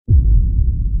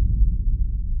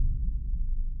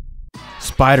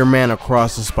Spider-Man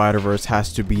Across the Spider-Verse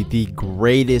has to be the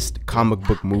greatest comic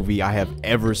book movie I have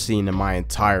ever seen in my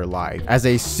entire life. As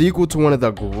a sequel to one of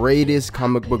the greatest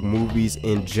comic book movies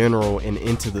in general and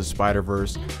Into the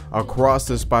Spider-Verse, Across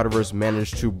the Spider-Verse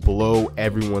managed to blow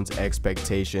everyone's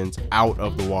expectations out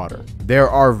of the water. There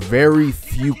are very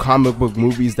few comic book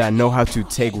movies that know how to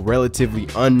take relatively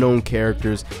unknown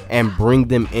characters and bring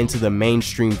them into the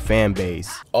mainstream fan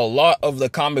base. A lot of the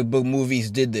comic book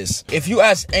movies did this. If you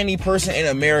ask any person in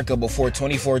America before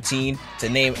 2014 to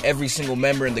name every single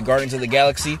member in the Guardians of the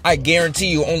Galaxy, I guarantee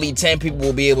you only 10 people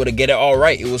will be able to get it all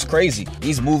right. It was crazy.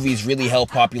 These movies really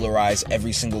help popularize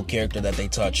every single character that they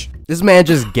touch. This man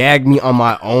just gagged me on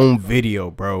my own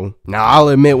video, bro. Now, I'll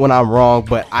admit when I'm wrong,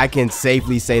 but I can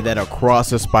safely say that Across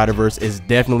the Spider-Verse is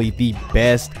definitely the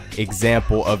best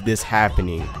example of this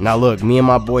happening. Now look, me and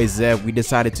my boy Zeph, we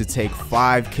decided to take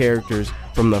 5 characters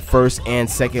from the first and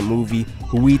second movie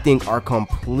who we think are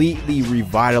completely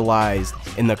revitalized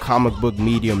in the comic book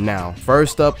medium now.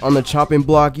 First up on the chopping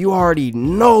block, you already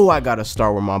know I gotta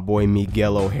start with my boy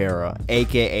Miguel O'Hara,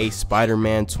 aka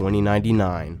Spider-Man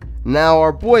 2099. Now,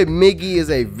 our boy Miggy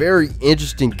is a very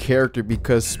interesting character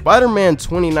because Spider-Man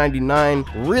 2099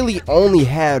 really only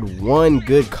had one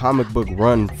good comic book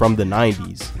run from the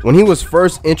 90s. When he was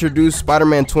first introduced,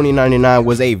 Spider-Man 2099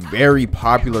 was a very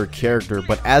popular character,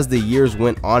 but as the years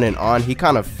went on and on, he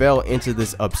kind of fell into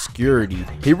this obscurity.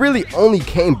 He really only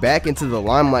came back into the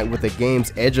limelight with the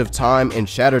games Edge of Time and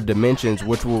Shattered Dimensions,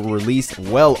 which were released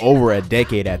well over a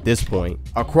decade at this point.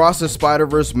 Across the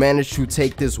Spider-Verse managed to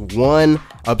take this one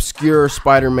obscure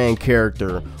Spider-Man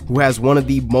character who has one of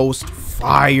the most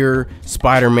fire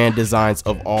Spider-Man designs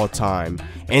of all time,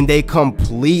 and they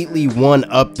completely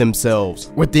one-up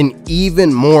themselves with an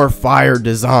even more fire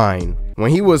design. When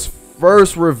he was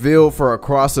first revealed for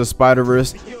Across the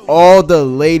Spider-Verse, all the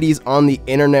ladies on the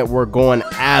internet were going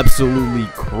absolutely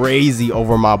crazy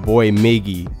over my boy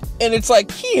Miggy. And it's like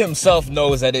he himself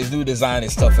knows that his new design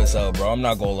is tough as hell, bro. I'm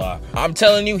not gonna lie. I'm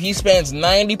telling you, he spends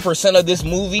 90% of this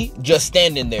movie just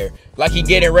standing there. Like he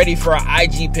getting ready for an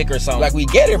IG pic or something. Like, we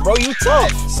get it, bro. You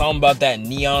tough. Something about that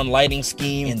neon lighting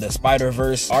scheme in the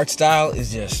Spider-Verse art style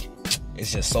is just...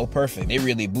 it's just so perfect. They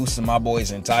really boosted my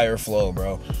boy's entire flow,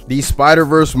 bro. These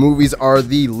Spider-Verse movies are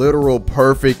the literal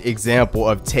perfect example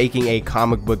of taking a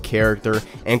comic book character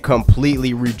and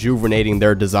completely rejuvenating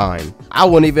their design. I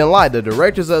wouldn't even lie, the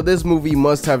directors of this movie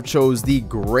must have chose the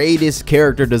greatest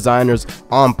character designers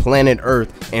on planet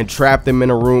Earth and trapped them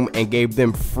in a room and gave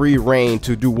them free reign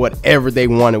to do whatever they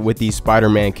wanted with these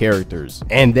Spider-Man characters.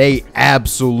 And they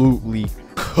absolutely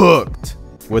cooked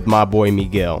with my boy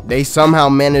Miguel. They somehow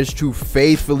managed to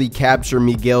faithfully capture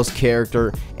Miguel's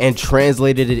character and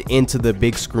translated it into the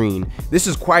big screen. This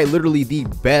is quite literally the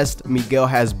best Miguel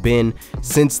has been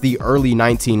since the early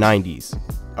 1990s.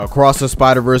 Across the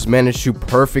Spider-Verse managed to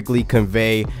perfectly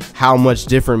convey how much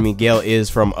different Miguel is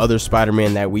from other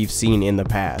Spider-Man that we've seen in the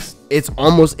past. It's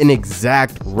almost an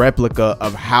exact replica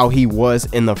of how he was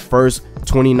in the first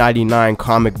 2099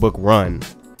 comic book run.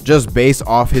 Just based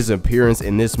off his appearance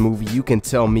in this movie, you can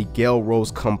tell Miguel rose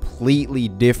completely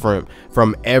different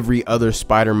from every other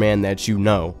Spider-Man that you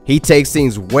know. He takes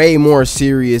things way more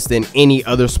serious than any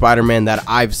other Spider-Man that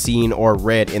I've seen or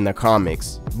read in the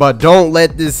comics. But don't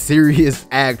let this serious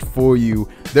act fool you.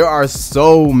 There are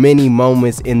so many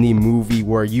moments in the movie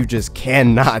where you just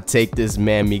cannot take this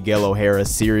man Miguel O'Hara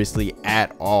seriously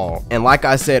at all. And like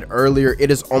I said earlier,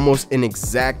 it is almost an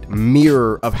exact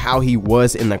mirror of how he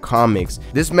was in the comics.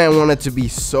 This man wanted to be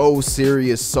so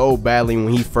serious so badly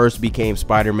when he first became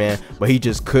Spider-Man, but he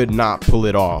just could not pull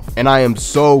it off. And I am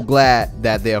so glad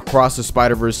that the Across the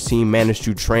Spider-Verse team managed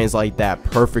to translate that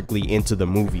perfectly into the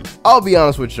movie. I'll be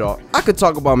honest with y'all, I could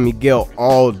talk about Miguel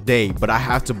all day, but I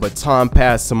have to baton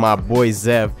pass to my boy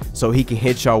Zeph so he can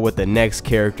hit y'all with the next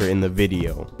character in the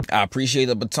video. I appreciate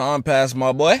the baton pass,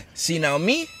 my boy. See, now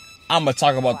me, I'm gonna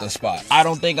talk about the Spot. I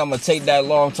don't think I'm gonna take that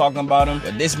long talking about him,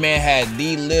 but this man had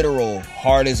the literal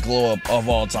hardest glow up of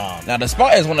all time. Now, the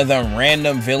Spot is one of them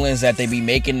random villains that they be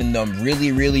making in them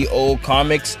really old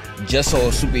comics just so a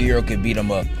superhero could beat them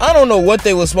up. I don't know what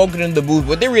they were smoking in the booth,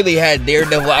 but they really had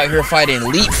Daredevil out here fighting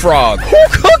Leapfrog. Who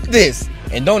cooked this?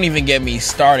 And don't even get me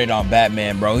started on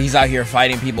Batman, bro. He's out here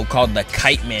fighting people called the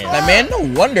Kite Man. Like, man, no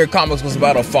wonder comics was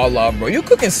about to fall off, bro. You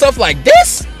cooking stuff like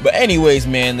this? But anyways,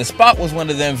 man, the Spot was one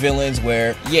of them villains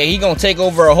where, yeah, he gonna take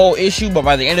over a whole issue, but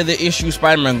by the end of the issue,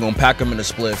 Spider-Man gonna pack him in a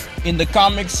spliff. In the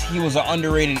comics, he was an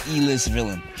underrated E-list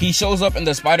villain. He shows up in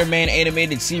the Spider-Man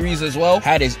animated series as well,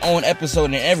 had his own episode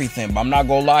and everything, but I'm not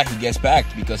gonna lie, he gets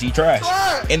packed because he trash.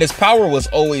 And his power was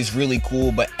always really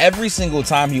cool, but every single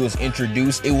time he was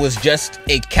introduced, it was just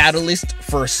a catalyst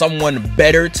for someone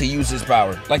better to use his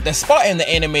power. Like the Spot in the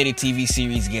animated TV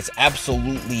series gets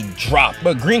absolutely dropped,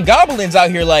 but Green Goblin's out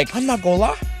here like, I'm not gonna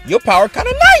lie, your power kind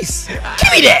of nice. Give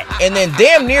me that. And then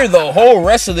damn near the whole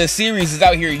rest of the series is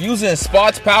out here using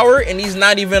Spot's power, and he's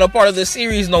not even a part of the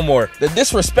series no more. The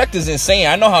disrespect is insane.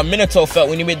 I know how Minato felt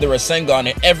when he made the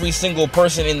Rasengan, and every single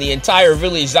person in the entire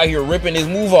village is out here ripping his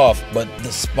move off. But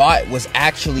the Spot was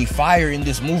actually fire in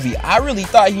this movie. I really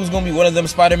thought he was gonna be one of them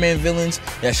Spider-Man villains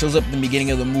that shows up in the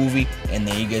beginning of the movie and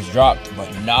then he gets dropped.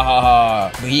 But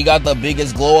nah, but he got the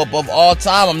biggest glow up of all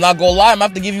time. I'm not gonna lie, I'm gonna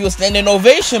have to give you a standing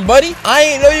ovation, buddy. I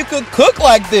ain't know you could cook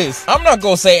like this. I'm not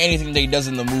gonna say anything that he does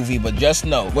in the movie, but just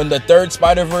know when the third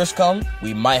Spider-Verse come,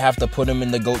 we might have to put him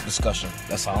in the GOAT discussion.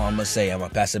 That's all I'm gonna say. I'm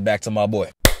gonna pass it back to my boy.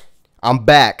 I'm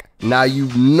back. Now you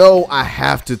know I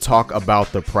have to talk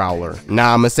about the Prowler.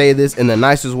 Now I'm gonna say this in the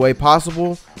nicest way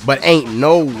possible, but ain't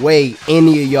no way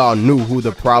any of y'all knew who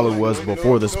the Prowler was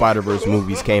before the Spider-Verse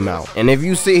movies came out. And if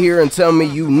you sit here and tell me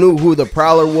you knew who the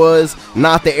Prowler was,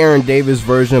 not the Aaron Davis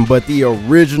version, but the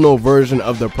original version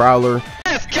of the Prowler,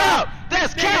 That's cap!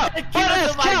 That's cap!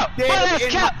 That's cap! That's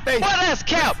cap! That's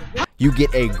cap! you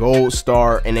get a gold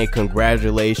star and a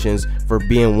congratulations for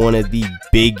being one of the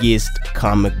biggest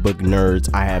comic book nerds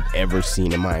I have ever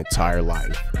seen in my entire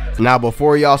life. Now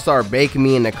before y'all start baking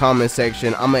me in the comment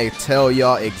section, I'm gonna tell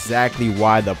y'all exactly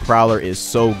why the Prowler is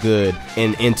so good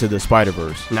in Into the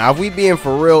Spider-Verse. Now if we being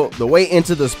for real, the way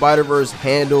Into the Spider-Verse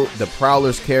handled the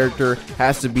Prowler's character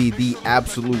has to be the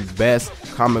absolute best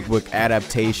comic book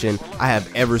adaptation I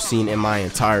have ever seen in my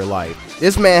entire life.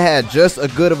 This man had just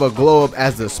as good of a glow up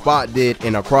as the Spot did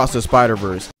in Across the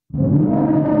Spider-Verse.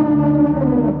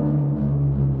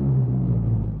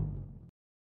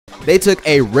 They took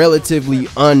a relatively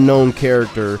unknown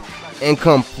character and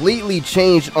completely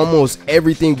changed almost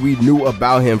everything we knew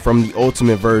about him from the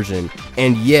Ultimate version.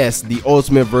 And yes, the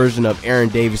Ultimate version of Aaron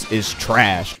Davis is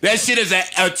trash. That shit is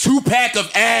a two-pack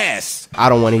of ass. I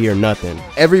don't want to hear nothing.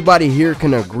 Everybody here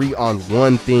can agree on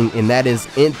one thing, and that is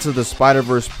Into the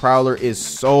Spider-Verse Prowler is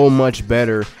so much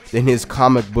better than his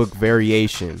comic book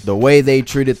variation. The way they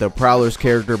treated the Prowler's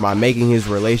character by making his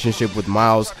relationship with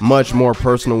Miles much more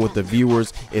personal with the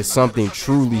viewers is something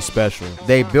truly special.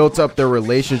 They built up their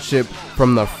relationship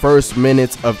from the first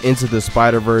minutes of Into the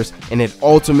Spider-Verse, and it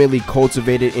ultimately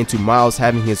cultivated into Miles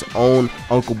having his own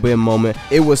Uncle Ben moment.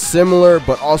 It was similar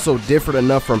but also different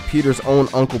enough from Peter's own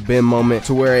Uncle Ben moment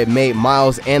to where it made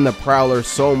Miles and the Prowler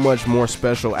so much more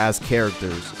special as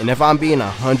characters. And if I'm being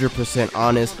 100%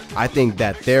 honest, I think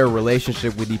that their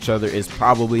relationship with each other is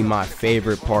probably my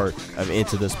favorite part of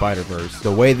Into the Spider-Verse.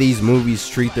 The way these movies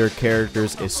treat their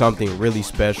characters is something really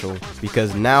special,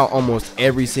 because now almost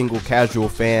every single casual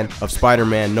fan of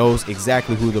Spider-Man knows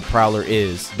exactly who the Prowler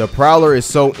is. The Prowler is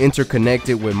so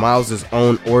interconnected with Miles'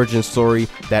 own origin story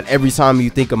that every time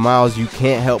you think of Miles, you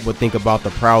can't help but think about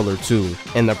the Prowler too.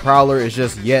 And the Prowler is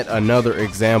just yet another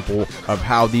example of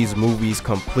how these movies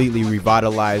completely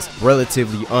revitalize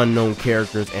relatively unknown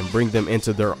characters and bring them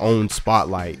into their own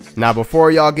spotlight. Now before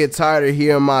y'all get tired of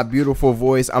hearing my beautiful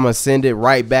voice, I'm gonna send it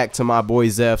right back to my boy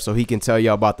Zeph so he can tell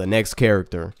y'all about the next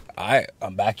character. Alright,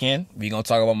 I'm back in. We gonna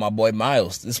talk about my boy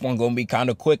Miles. This one gonna be kind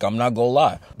of quick, I'm not gonna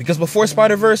lie. Because before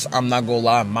Spider-Verse, I'm not gonna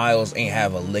lie, Miles ain't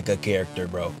have a lick of character,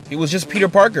 bro. He was just Peter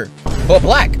Parker, but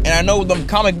black. And I know them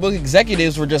comic book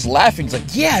executives were just laughing. It's like,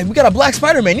 yeah, we got a black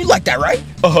Spider-Man. You like that, right?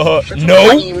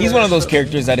 No. He's one of those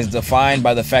characters that is defined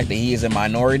by the fact that he is a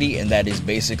minority, and that is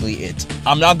basically it.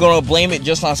 I'm not gonna blame it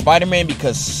just on Spider-Man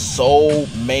because so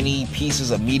many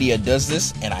pieces of media does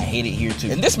this, and I hate it here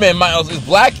too. And this man Miles is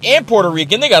black and Puerto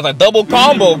Rican. They got a double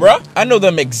combo, bro. I know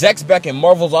them execs back in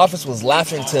Marvel's office was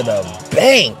laughing to the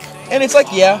bank. And it's like,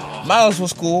 yeah, Miles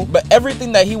was cool, but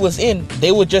everything that he was in,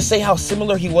 they would just say how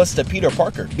similar he was to Peter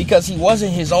Parker because he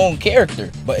wasn't his own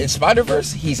character. But in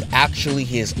Spider-Verse, he's actually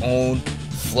his own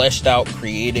fleshed out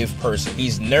creative person.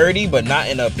 He's nerdy, but not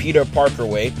in a Peter Parker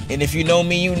way. And if you know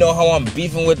me, you know how I'm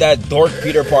beefing with that dork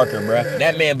Peter Parker, bruh.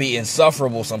 That man be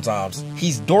insufferable sometimes.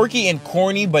 He's dorky and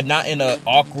corny, but not in an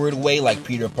awkward way like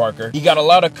Peter Parker. He got a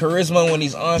lot of charisma when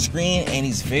he's on screen, and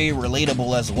he's very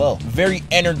relatable as well. Very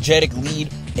energetic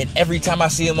lead, and every time I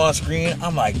see him on screen,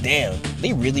 I'm like, damn,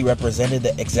 they really represented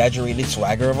the exaggerated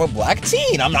swagger of a black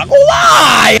teen. I'm not gonna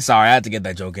lie. Sorry, I had to get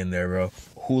that joke in there, bro.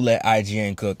 who let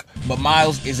IGN cook. But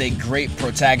Miles is a great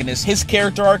protagonist. His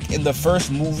character arc in the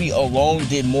first movie alone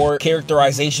did more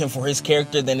characterization for his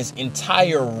character than his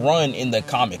entire run in the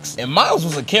comics. And Miles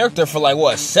was a character for like,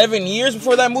 what, 7 years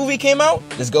before that movie came out?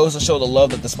 This goes to show the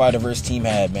love that the Spider-Verse team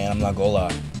had, man. I'm not gonna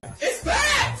lie. It's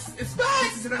facts! It's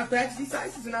facts! It's not facts. These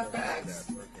sites is not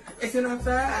facts. It's not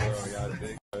facts.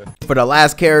 For the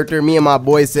last character, me and my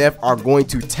boy Zeph are going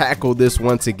to tackle this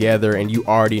one together, and you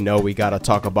already know we gotta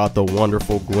talk about the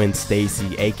wonderful Gwen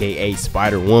Stacy, aka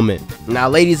Spider-Woman. Now,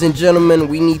 ladies and gentlemen,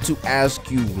 we need to ask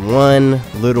you one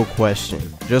little question.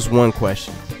 Just one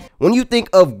question. When you think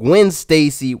of Gwen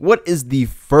Stacy, what is the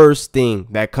first thing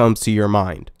that comes to your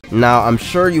mind? Now, I'm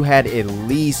sure you had at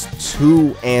least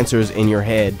 2 answers in your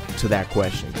head to that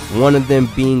question. One of them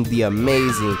being the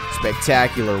amazing,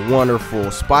 spectacular,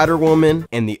 wonderful Spider-Woman,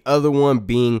 and the other one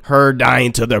being her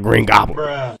dying to the Green Goblin.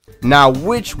 Bruh. Now,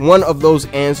 which one of those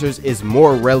answers is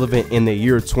more relevant in the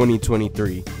year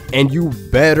 2023? And you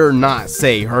better not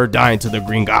say her dying to the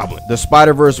Green Goblin. The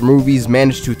Spider-Verse movies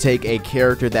managed to take a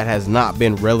character that has not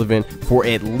been relevant for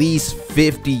at least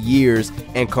 50 years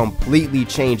and completely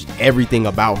changed everything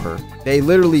about her. They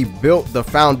literally built the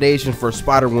foundation for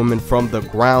Spider-Woman from the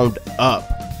ground up.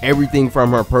 Everything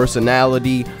from her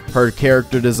personality, her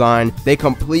character design, they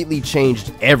completely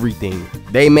changed everything.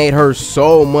 They made her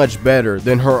so much better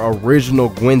than her original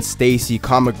Gwen Stacy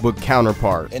comic book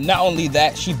counterpart. And not only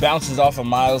that, she bounces off of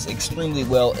Miles extremely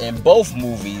well in both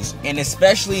movies, and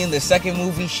especially in the second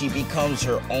movie, she becomes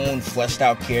her own fleshed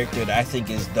out character that I think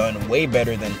is done way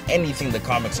better than anything the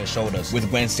comics have showed us with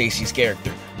Gwen Stacy's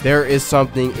character. There is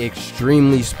something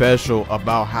extremely special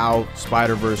about how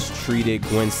Spider-Verse treated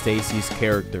Gwen Stacy's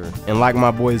character. And like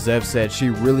my boy Zeph said, she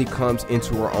really comes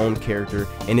into her own character,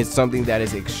 and it's something that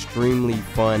is extremely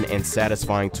fun and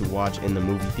satisfying to watch in the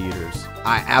movie theaters.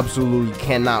 I absolutely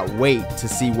cannot wait to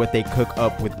see what they cook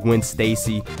up with Gwen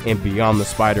Stacy and Beyond the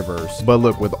Spider-Verse. But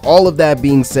look, with all of that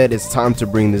being said, it's time to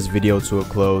bring this video to a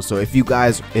close. So if you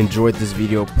guys enjoyed this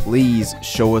video, please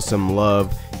show us some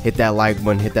love. Hit that like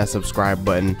button, hit that subscribe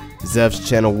button. Zeph's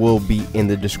channel will be in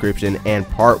the description, and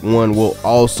part 1 will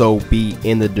also be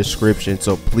in the description.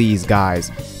 So please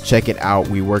guys, check it out.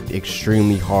 We worked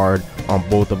extremely hard on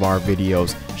both of our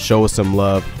videos. Show us some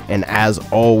love, and as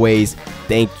always,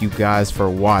 thank you guys for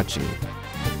watching.